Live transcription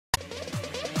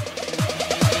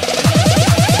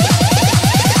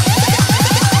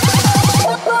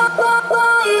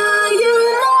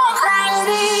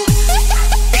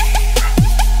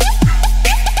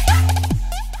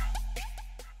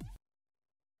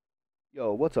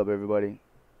Yo, what's up, everybody?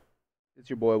 It's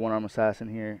your boy, One Arm Assassin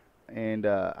here, and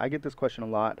I get this question a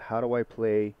lot. How do I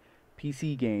play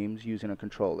PC games using a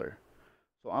controller?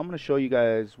 So I'm going to show you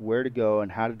guys where to go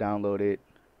and how to download it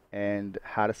and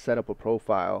how to set up a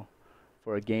profile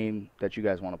for a game that you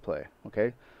guys want to play,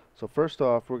 okay? So first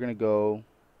off, we're going to go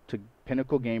to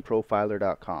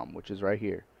pinnaclegameprofiler.com, which is right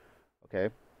here,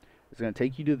 okay? It's going to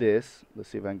take you to this. Let's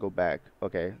see if I can go back.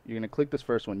 Okay, you're going to click this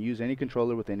first one, use any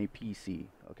controller with any PC,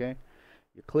 okay?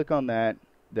 You click on that.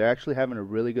 They're actually having a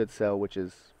really good sale, which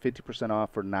is 50% off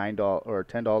for $9 or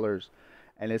 $10,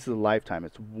 and this is a lifetime.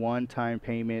 It's one-time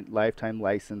payment, lifetime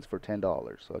license for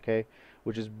 $10. Okay,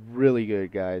 which is really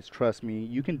good, guys. Trust me.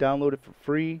 You can download it for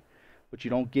free, but you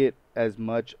don't get as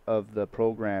much of the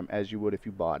program as you would if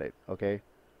you bought it. Okay,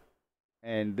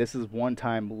 and this is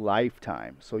one-time,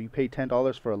 lifetime. So you pay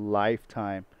 $10 for a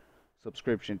lifetime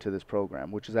subscription to this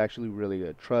program, which is actually really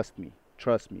good. Trust me.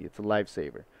 Trust me. It's a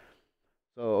lifesaver.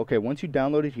 So, okay, once you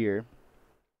download it here,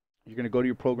 you're going to go to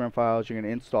your program files, you're going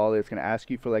to install it. It's going to ask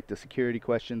you for like the security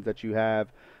questions that you have.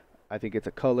 I think it's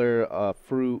a color, a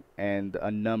fruit, and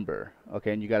a number.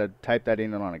 Okay, and you got to type that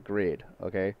in on a grid,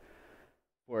 okay,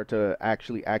 for it to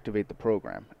actually activate the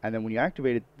program. And then when you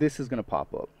activate it, this is going to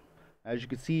pop up. As you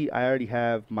can see, I already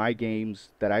have my games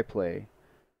that I play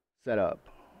set up.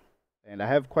 And I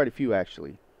have quite a few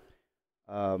actually.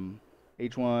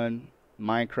 H1,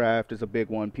 Minecraft is a big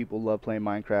one. People love playing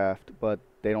Minecraft, but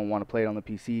they don't want to play it on the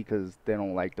PC because they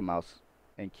don't like the mouse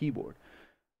and keyboard.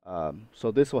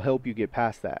 So this will help you get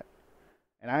past that.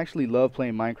 And I actually love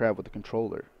playing Minecraft with the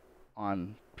controller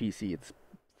on PC. It's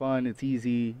fun, it's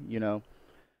easy, you know.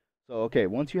 So, okay,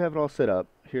 once you have it all set up,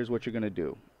 here's what you're going to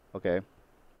do, okay?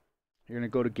 You're going to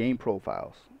go to Game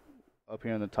Profiles up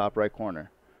here in the top right corner.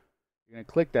 You're going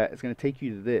to click that. It's going to take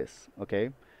you to this,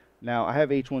 okay? Now, I have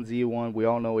H1Z1. We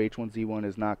all know H1Z1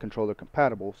 is not controller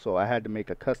compatible, so I had to make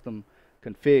a custom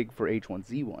config for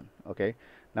H1Z1, okay?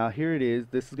 Now, here it is.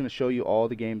 This is going to show you all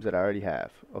the games that I already have,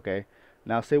 okay?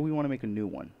 Now, say we want to make a new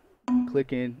one.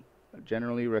 Click in,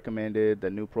 generally recommended,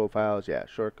 the new profiles, yeah,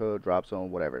 shortcode, drop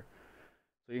zone, whatever.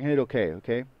 So you hit OK,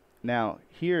 okay? Now,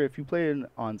 here, if you play it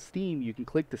on Steam, you can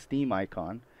click the Steam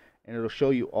icon, and it'll show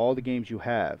you all the games you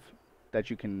have that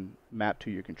you can map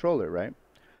to your controller, right?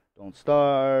 Don't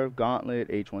Starve, Gauntlet,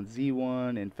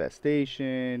 H1Z1,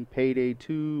 Infestation, Payday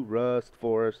 2, Rust,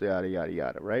 Forest, yada yada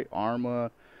yada, right?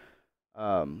 Arma.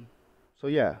 So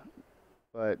yeah,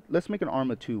 but let's make an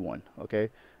Arma 2 one, okay?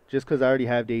 Just because I already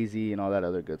have DayZ and all that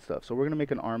other good stuff. So we're gonna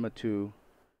make an Arma 2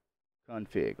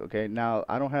 config, okay? Now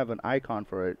I don't have an icon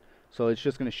for it, so it's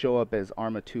just gonna show up as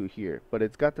Arma 2 here, but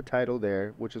it's got the title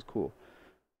there, which is cool,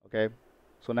 okay?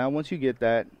 So now once you get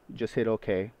that, just hit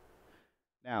OK.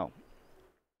 Now,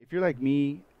 if you're like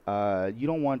me, you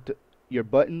don't want to, your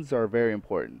buttons are very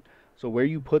important. So where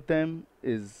you put them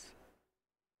is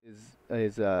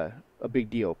a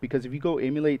big deal, because if you go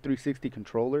emulate 360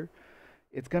 controller,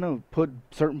 it's gonna put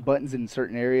certain buttons in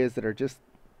certain areas that are just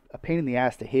a pain in the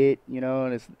ass to hit, you know,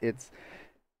 and it's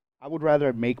I would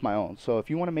rather make my own. So if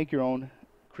you want to make your own,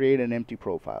 create an empty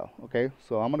profile, okay?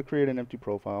 So I'm gonna create an empty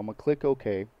profile. I'm gonna click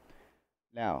OK.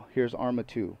 Now, here's Arma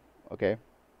 2, okay?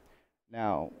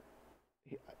 Now,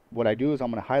 what I do is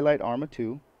I'm going to highlight Arma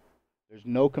 2. There's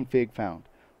no config found.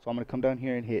 So I'm going to come down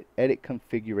here and hit Edit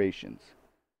Configurations.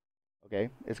 Okay,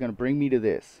 it's going to bring me to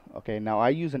this. Okay, now I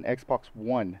use an Xbox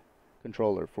One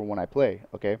controller for when I play.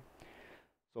 Okay,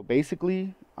 so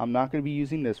basically, I'm not going to be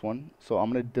using this one. So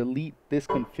I'm going to delete this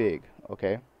config.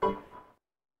 Okay.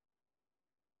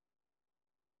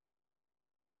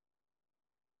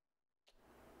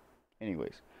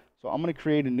 Anyways, so I'm going to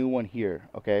create a new one here.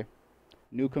 Okay,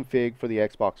 new config for the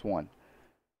Xbox One.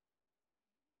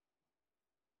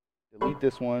 Delete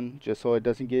this one just so it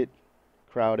doesn't get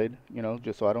crowded, you know,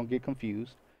 just so I don't get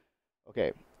confused.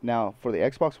 Okay, now for the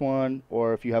Xbox One,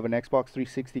 or if you have an Xbox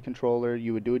 360 controller,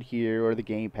 you would do it here, or the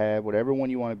gamepad, whatever one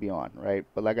you want to be on, right?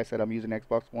 But like I said, I'm using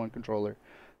Xbox One controller,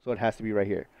 so it has to be right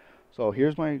here. So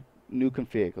here's my new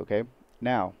config, okay?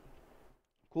 Now,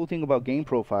 cool thing about Game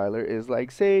Profiler is,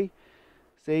 like, say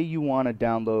you want to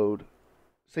download,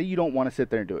 say you don't want to sit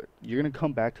there and do it. You're going to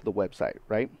come back to the website,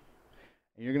 right?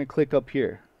 And you're going to click up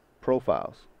here,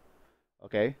 Profiles.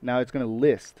 Okay, now it's going to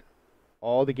list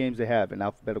all the games they have in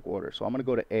alphabetical order. So I'm going to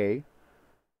go to A.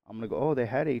 I'm going to go, oh, they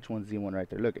had H1Z1 right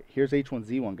there. Look, here's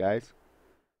H1Z1, guys.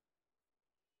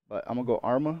 But I'm going to go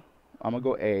Arma. I'm going to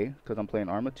go A because I'm playing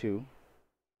Arma 2.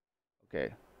 Okay,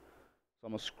 so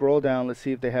I'm going to scroll down. Let's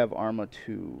see if they have Arma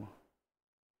 2.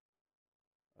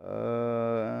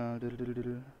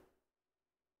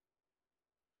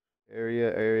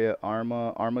 Area,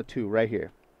 Arma 2 right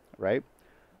here, right?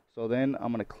 So then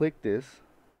I'm going to click this.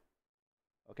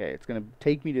 Okay, it's gonna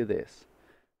take me to this.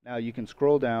 Now you can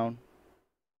scroll down.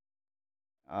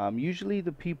 Usually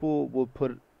the people will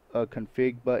put a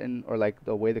config button or like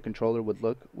the way the controller would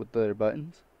look with their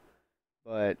buttons,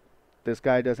 but this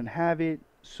guy doesn't have it,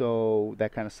 so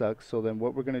that kind of sucks. So then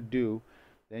what we're gonna do,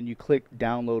 then you click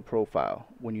download profile.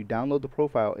 When you download the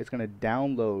profile, it's gonna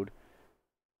download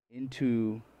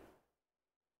into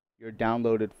your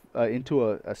downloaded into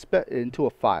a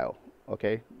file.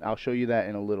 Okay, I'll show you that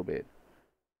in a little bit.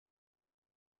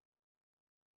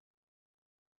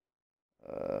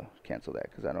 Cancel that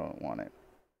because I don't want it.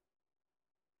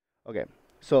 Okay,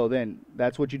 so then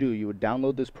that's what you do. You would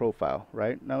download this profile,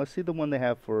 right? Now let's see the one they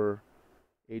have for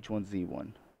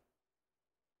H1Z1.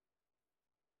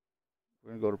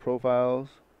 We're gonna go to profiles.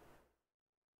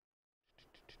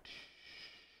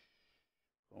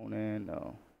 Going in,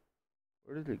 no.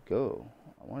 Where did it go?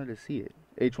 I wanted to see it.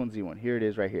 H1Z1. Here it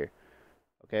is right here.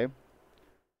 Okay.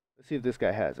 Let's see if this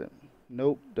guy has it.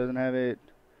 Nope, doesn't have it.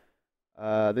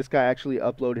 This guy actually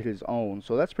uploaded his own,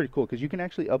 so that's pretty cool because you can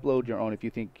actually upload your own if you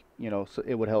think, so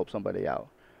it would help somebody out.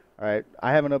 All right,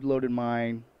 I haven't uploaded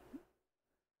mine,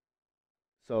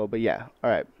 so but yeah. All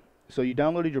right, so you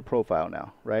downloaded your profile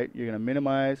now, right? You're gonna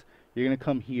minimize. You're gonna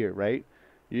come here, right?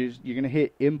 You're gonna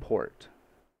hit import.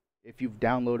 If you've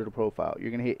downloaded a profile, you're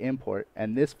gonna hit import,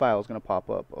 and this file is gonna pop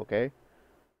up. Okay,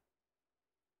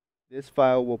 this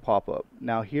file will pop up.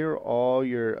 Now here are all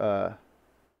your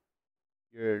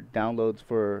downloads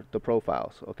for the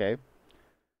profiles. Okay.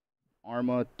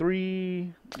 Arma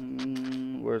 3,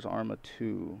 where's Arma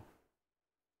 2?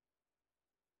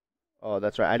 Oh,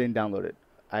 that's right, I didn't download it.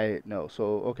 So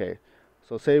okay.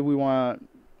 So say we want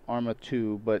Arma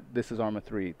 2, but this is Arma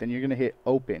 3. Then you're gonna hit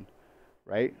open,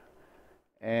 right?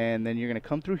 And then you're gonna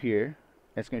come through here.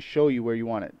 It's gonna show you where you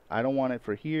want it. I don't want it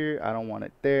for here, I don't want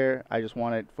it there. I just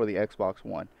want it for the Xbox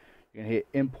One. You're gonna hit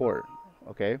import,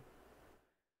 okay?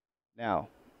 Now,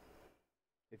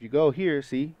 if you go here,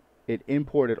 see, it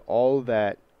imported all of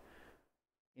that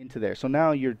into there. So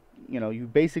now you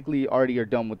basically already are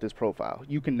done with this profile.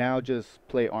 You can now just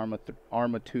play Arma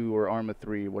 2 or Arma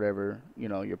 3, whatever,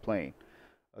 you're playing.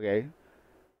 Okay?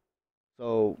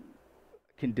 So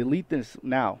can delete this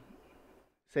now.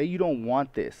 Say you don't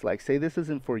want this. Like say this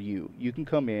isn't for you. You can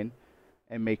come in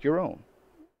and make your own.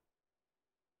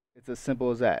 It's as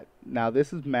simple as that. Now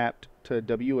this is mapped to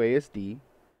WASD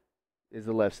is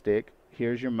the left stick.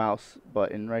 Here's your mouse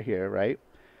button right here, right?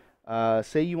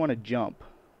 Say you want to jump.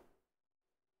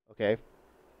 Okay?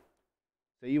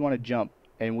 Say you want to jump,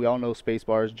 and we all know space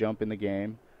bars jump in the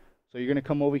game. So you're going to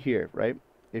come over here, right?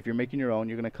 If you're making your own,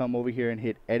 you're going to come over here and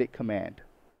hit edit command.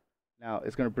 Now,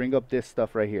 it's going to bring up this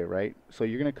stuff right here, right? So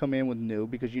you're going to come in with new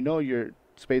because you know your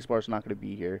space bar is not going to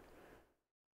be here.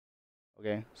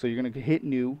 Okay? So you're going to hit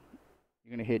new.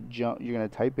 You're going to hit jump. You're going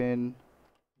to type in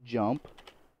jump.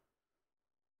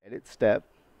 Edit step.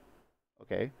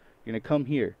 Okay? You're going to come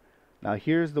here. Now,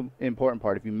 here's the important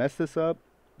part. If you mess this up,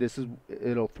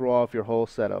 it'll throw off your whole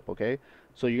setup, okay?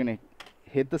 So you're gonna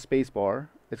hit the space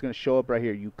bar. It's gonna show up right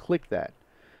here. You click that.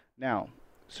 Now,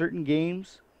 certain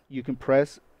games you can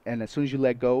press, and as soon as you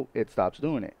let go, it stops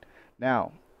doing it.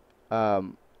 Now,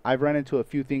 I've run into a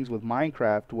few things with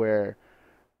Minecraft where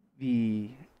the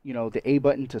A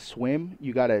button to swim,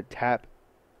 you gotta tap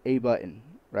A button,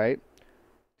 right,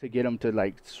 to get them to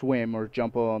like swim or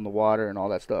jump on the water and all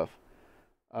that stuff.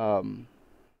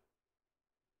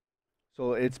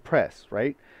 So it's press,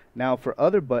 right? Now for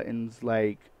other buttons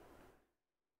like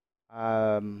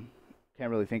can't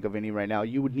really think of any right now,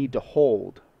 you would need to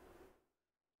hold.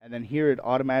 And then here it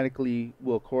automatically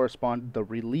will correspond to the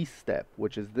release step,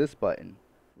 which is this button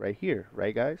right here,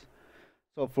 right guys?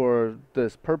 So for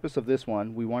this purpose of this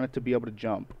one, we want it to be able to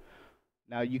jump.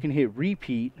 Now you can hit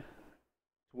repeat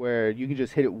where you can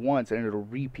just hit it once and it'll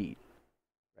repeat,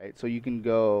 right? So you can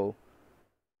go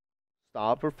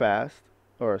stop or fast,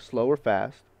 or slow or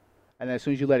fast, and then as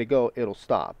soon as you let it go, it'll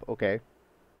stop, okay?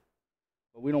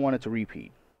 But we don't want it to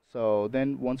repeat. So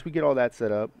then once we get all that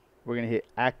set up, we're gonna hit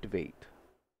activate.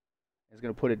 It's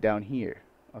gonna put it down here,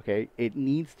 okay? It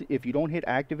needs to, if you don't hit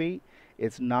activate,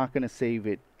 it's not gonna save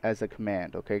it as a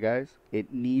command, okay guys?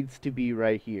 It needs to be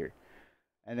right here.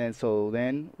 And then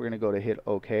then we're gonna go to hit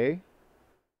OK.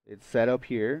 It's set up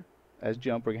here as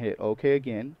jump. We're gonna hit OK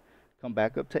again, come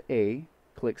back up to A,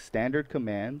 click standard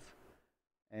commands,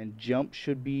 and jump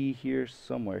should be here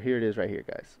somewhere. Here it is right here,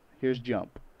 guys. Here's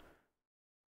jump.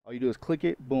 All you do is click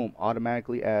it, boom,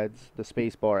 automatically adds the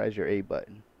space bar as your A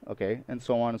button. Okay, and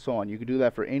so on and so on. You can do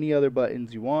that for any other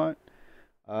buttons you want.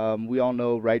 We all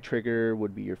know right trigger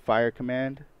would be your fire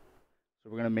command. So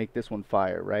we're going to make this one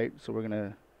fire, right? So we're going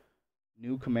to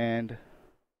new command,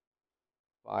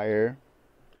 fire.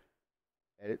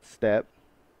 edit step,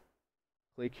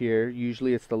 click here.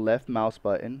 Usually it's the left mouse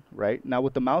button, right? Now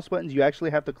with the mouse buttons, you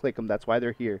actually have to click them. That's why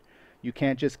they're here. You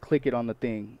can't just click it on the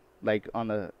thing like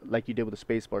you did with the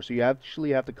space bar. So you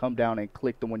actually have to come down and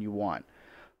click the one you want.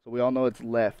 So we all know it's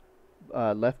left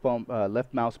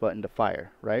mouse button to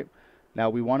fire, right? Now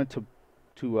we want it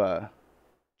to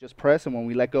just press, and when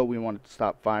we let go, we want it to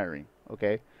stop firing.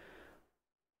 Okay.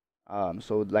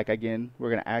 So like again, we're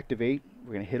gonna activate.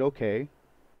 We're gonna hit OK.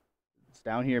 It's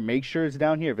down here. Make sure it's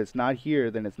down here. If it's not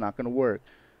here, then it's not gonna work.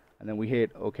 And then we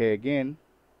hit OK again.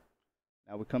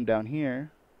 Now we come down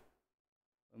here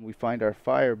and we find our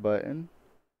fire button.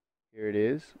 Here it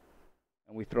is.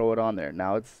 And we throw it on there.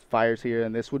 Now it's fires here,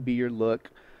 and this would be your look.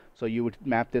 So you would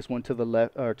map this one to the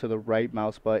left or to the right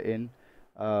mouse button.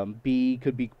 B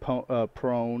could be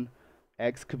prone.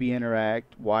 X could be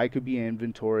interact. Y could be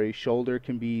inventory. Shoulder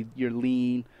can be your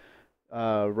lean.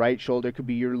 Right shoulder could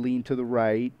be your lean to the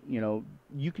right. You know,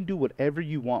 you can do whatever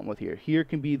you want with here. Here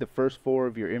can be the first four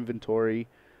of your inventory.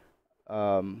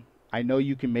 I know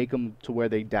you can make them to where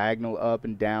they diagonal up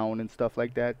and down and stuff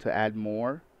like that to add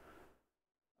more.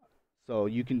 So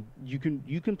you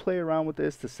can play around with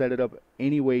this to set it up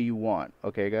any way you want.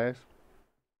 Okay, guys?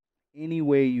 Any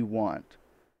way you want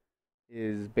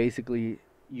is basically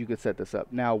you could set this up.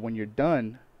 Now, when you're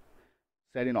done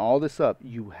setting all this up,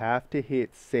 you have to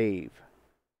hit save.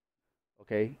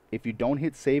 Okay? If you don't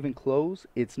hit save and close,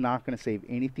 it's not going to save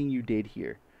anything you did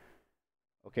here.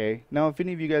 Okay? Now, if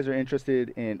any of you guys are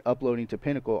interested in uploading to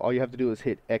Pinnacle, all you have to do is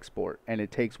hit export, and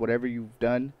it takes whatever you've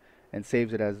done and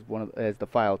saves it as as the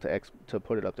file to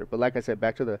put it up there. But like I said,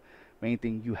 back to the main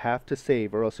thing, you have to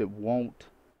save or else it won't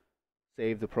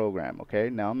save the program. Okay,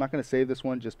 now I'm not going to save this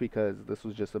one just because this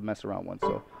was just a mess around one.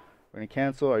 So we're going to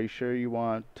cancel. Are you sure you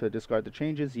want to discard the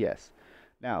changes? Yes.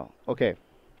 Now, okay,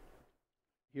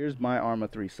 here's my Arma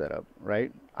 3 setup,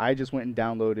 right? I just went and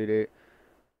downloaded it,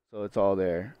 so it's all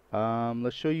there.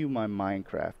 Let's show you my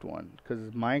Minecraft one, because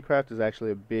Minecraft is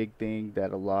actually a big thing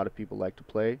that a lot of people like to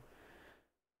play.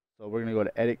 So we're going to go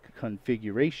to edit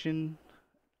configuration.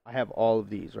 I have all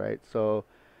of these, right? So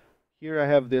here I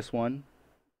have this one.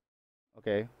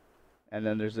 Okay. And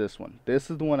then there's this one.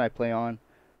 This is the one I play on.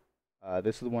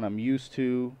 This is the one I'm used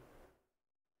to.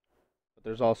 But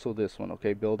there's also this one,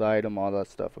 okay? Build item, all that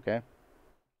stuff, okay?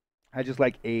 I just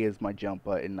like A as my jump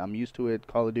button. I'm used to it.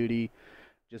 Call of Duty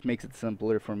just makes it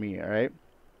simpler for me, all right?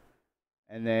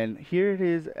 And then here it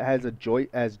is as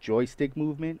joystick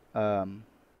movement.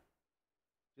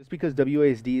 Just because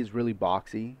WASD is really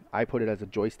boxy, I put it as a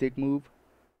joystick move.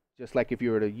 Just like if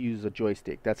you were to use a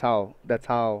joystick. That's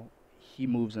how he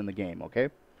moves in the game, okay?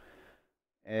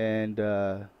 And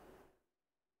so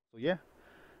yeah,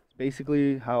 it's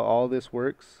basically how all this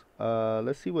works.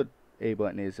 Let's see what A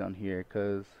button is on here,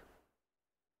 because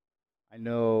I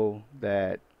know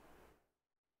that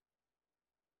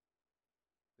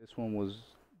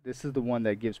this is the one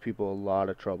that gives people a lot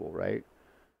of trouble, right?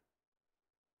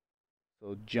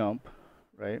 So jump,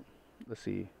 right? Let's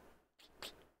see.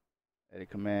 Edit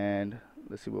command.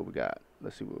 Let's see what we got.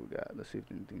 Let's see what we got. Let's see if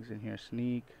anything's in here.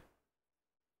 Sneak.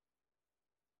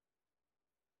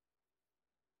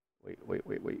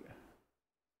 Wait.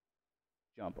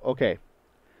 Jump. Okay.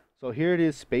 So here it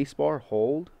is, spacebar,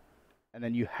 hold, and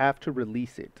then you have to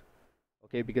release it.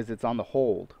 Okay, because it's on the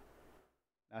hold.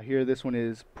 Now here this one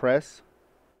is press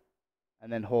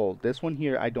and then hold. This one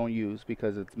here I don't use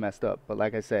because it's messed up. But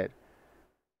like I said,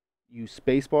 use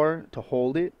spacebar to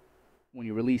hold it when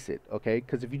you release it, okay?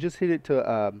 Because if you just hit it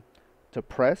to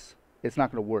press, it's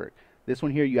not going to work. This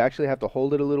one here, you actually have to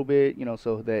hold it a little bit, you know,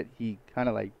 so that he kind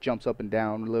of like jumps up and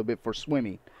down a little bit for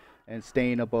swimming and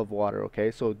staying above water,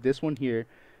 okay? So this one here,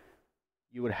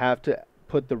 you would have to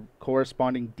put the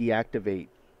corresponding deactivate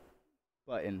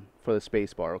button for the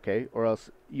spacebar, okay? Or else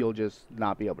you'll just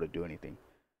not be able to do anything.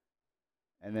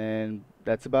 And then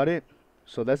that's about it.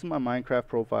 So that's my Minecraft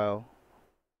profile.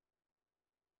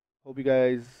 Hope you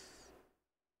guys,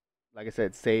 like I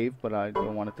said, save, but I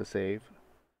don't want it to save.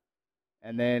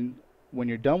 And then when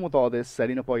you're done with all this,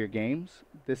 setting up all your games,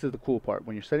 this is the cool part.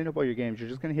 When you're setting up all your games, you're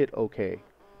just going to hit OK,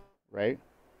 right?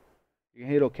 You're going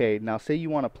to hit OK. Now, say you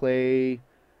want to play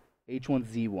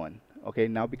H1Z1. Okay,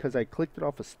 now because I clicked it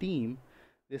off of Steam,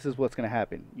 this is what's going to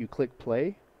happen. You click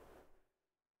play.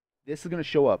 This is going to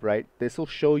show up, right? This will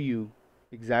show you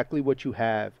exactly what you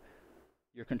have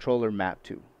your controller mapped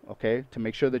to, okay? To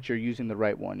make sure that you're using the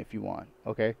right one if you want,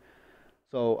 okay?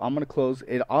 So I'm going to close.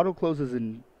 It auto closes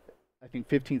in, I think,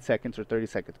 15 seconds or 30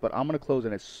 seconds, but I'm going to close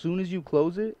it. As soon as you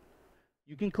close it,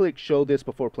 you can click show this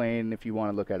before playing if you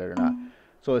want to look at it or not.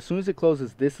 So as soon as it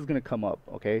closes, this is going to come up,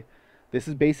 okay? This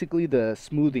is basically the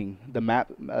smoothing,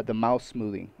 the mouse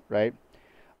smoothing, right?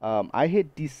 I hit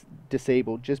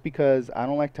disable just because I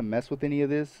don't like to mess with any of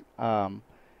this.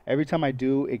 Every time I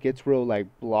do, it gets real like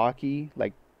blocky,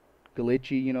 like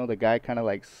glitchy. You know, the guy kind of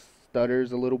like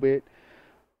stutters a little bit.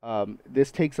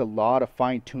 This takes a lot of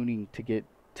fine tuning to get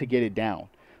it down.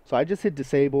 So I just hit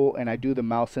disable and I do the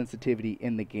mouse sensitivity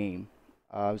in the game.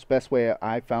 It's the best way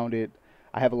I found it.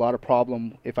 I have a lot of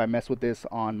problem if I mess with this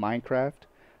on Minecraft.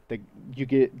 The you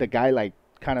get the guy like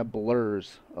kind of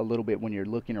blurs a little bit when you're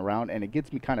looking around, and it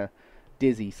gets me kind of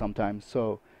dizzy sometimes.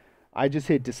 So I just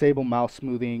hit disable mouse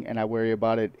smoothing and I worry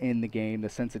about it in the game, the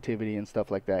sensitivity and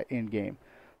stuff like that in game.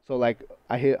 So like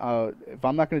I hit if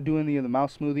I'm not going to do any of the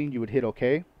mouse smoothing, you would hit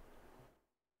OK.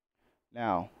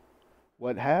 Now,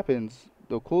 what happens,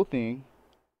 the cool thing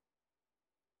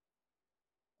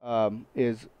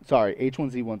is, sorry,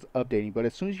 H1Z1's updating, but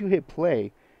as soon as you hit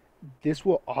play, this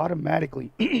will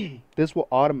automatically this will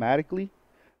automatically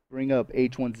bring up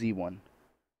H1Z1.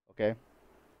 Okay?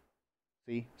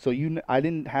 See? So I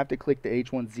didn't have to click the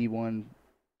H1Z1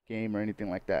 game or anything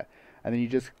like that. And then you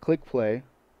just click play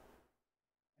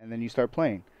and then you start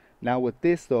playing. Now with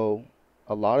this though,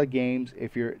 a lot of games,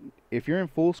 if you're in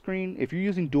full screen, if you're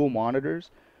using dual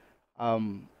monitors,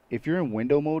 if you're in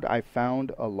window mode, I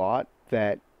found a lot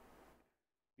that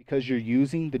because you're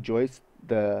using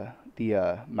the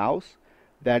mouse,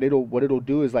 that it'll what it'll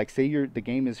do is like say the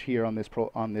game is here on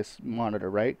on this monitor,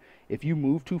 right? If you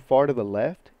move too far to the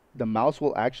left, the mouse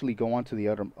will actually go onto the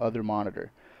other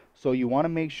monitor. So you want to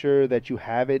make sure that you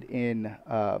have it in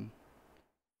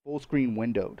full screen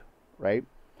windowed, right?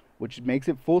 Which makes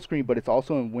it full screen, but it's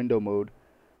also in window mode,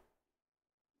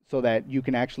 so that you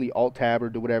can actually alt tab or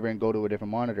do whatever and go to a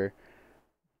different monitor.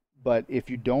 But if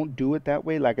you don't do it that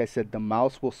way, like I said, the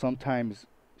mouse will sometimes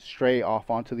stray off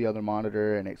onto the other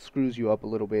monitor and it screws you up a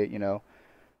little bit, you know.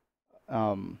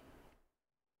 Um,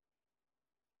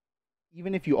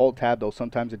 Even if you alt tab though,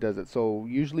 sometimes it does it. So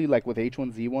usually like with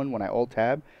H1Z1, when I alt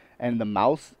tab and the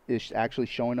mouse is actually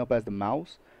showing up as the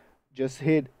mouse, just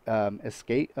hit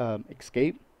escape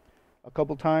a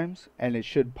couple times and it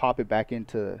should pop it back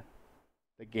into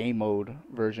the game mode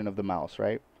version of the mouse,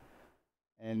 right?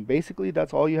 And basically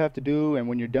that's all you have to do. And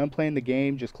when you're done playing the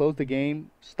game, just close the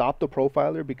game, stop the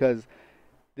profiler, because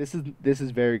this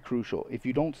is very crucial. If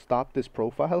you don't stop this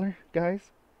profiler,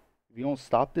 guys, if you don't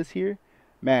stop this here,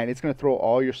 man, it's gonna throw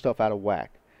all your stuff out of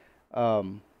whack.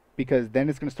 Um, because then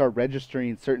it's gonna start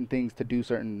registering certain things to do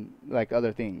certain like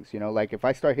other things. You know, like if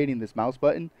I start hitting this mouse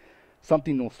button,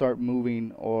 something will start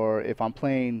moving. Or if I'm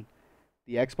playing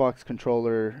the Xbox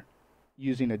controller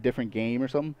using a different game or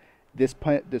something, this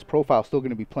profile is still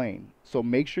gonna be playing. So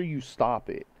make sure you stop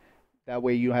it. That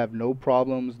way you have no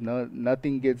problems.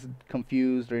 Nothing gets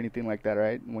confused or anything like that.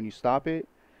 Right? When you stop it,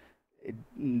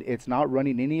 it's not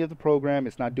running any of the program,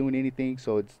 it's not doing anything,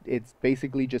 so it's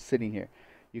basically just sitting here.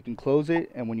 You can close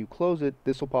it, and when you close it,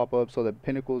 this will pop up so that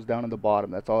Pinnacle is down in the bottom.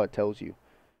 That's all it tells you.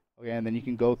 Okay, and then you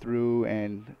can go through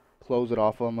and close it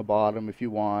off on the bottom if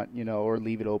you want, you know, or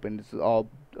leave it open. This is all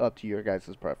up to your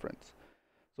guys' preference.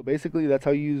 So basically that's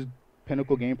how you use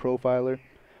Pinnacle Game Profiler.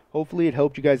 Hopefully it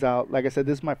helped you guys out. Like I said,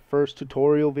 this is my first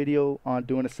tutorial video on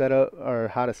doing a setup or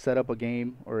how to set up a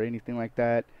game or anything like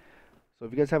that. So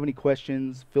if you guys have any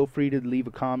questions, feel free to leave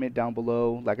a comment down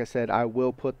below. Like I said, I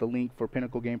will put the link for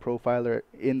Pinnacle Game Profiler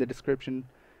in the description.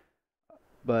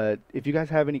 But if you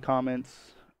guys have any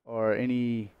comments or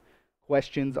any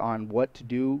questions on what to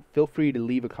do, feel free to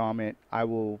leave a comment. I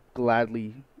will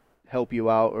gladly help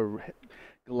you out, or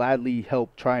gladly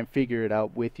help try and figure it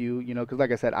out with you. You know, because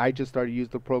like I said, I just started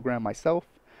using the program myself,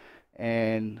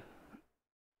 and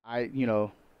you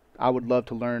know, I would love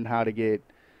to learn how to get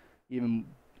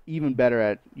even better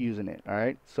at using it. All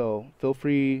right, so feel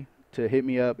free to hit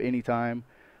me up anytime.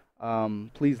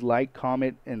 Please like,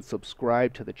 comment, and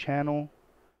subscribe to the channel.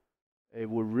 It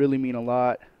would really mean a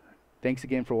lot. Thanks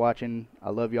again for watching.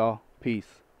 I love y'all. Peace.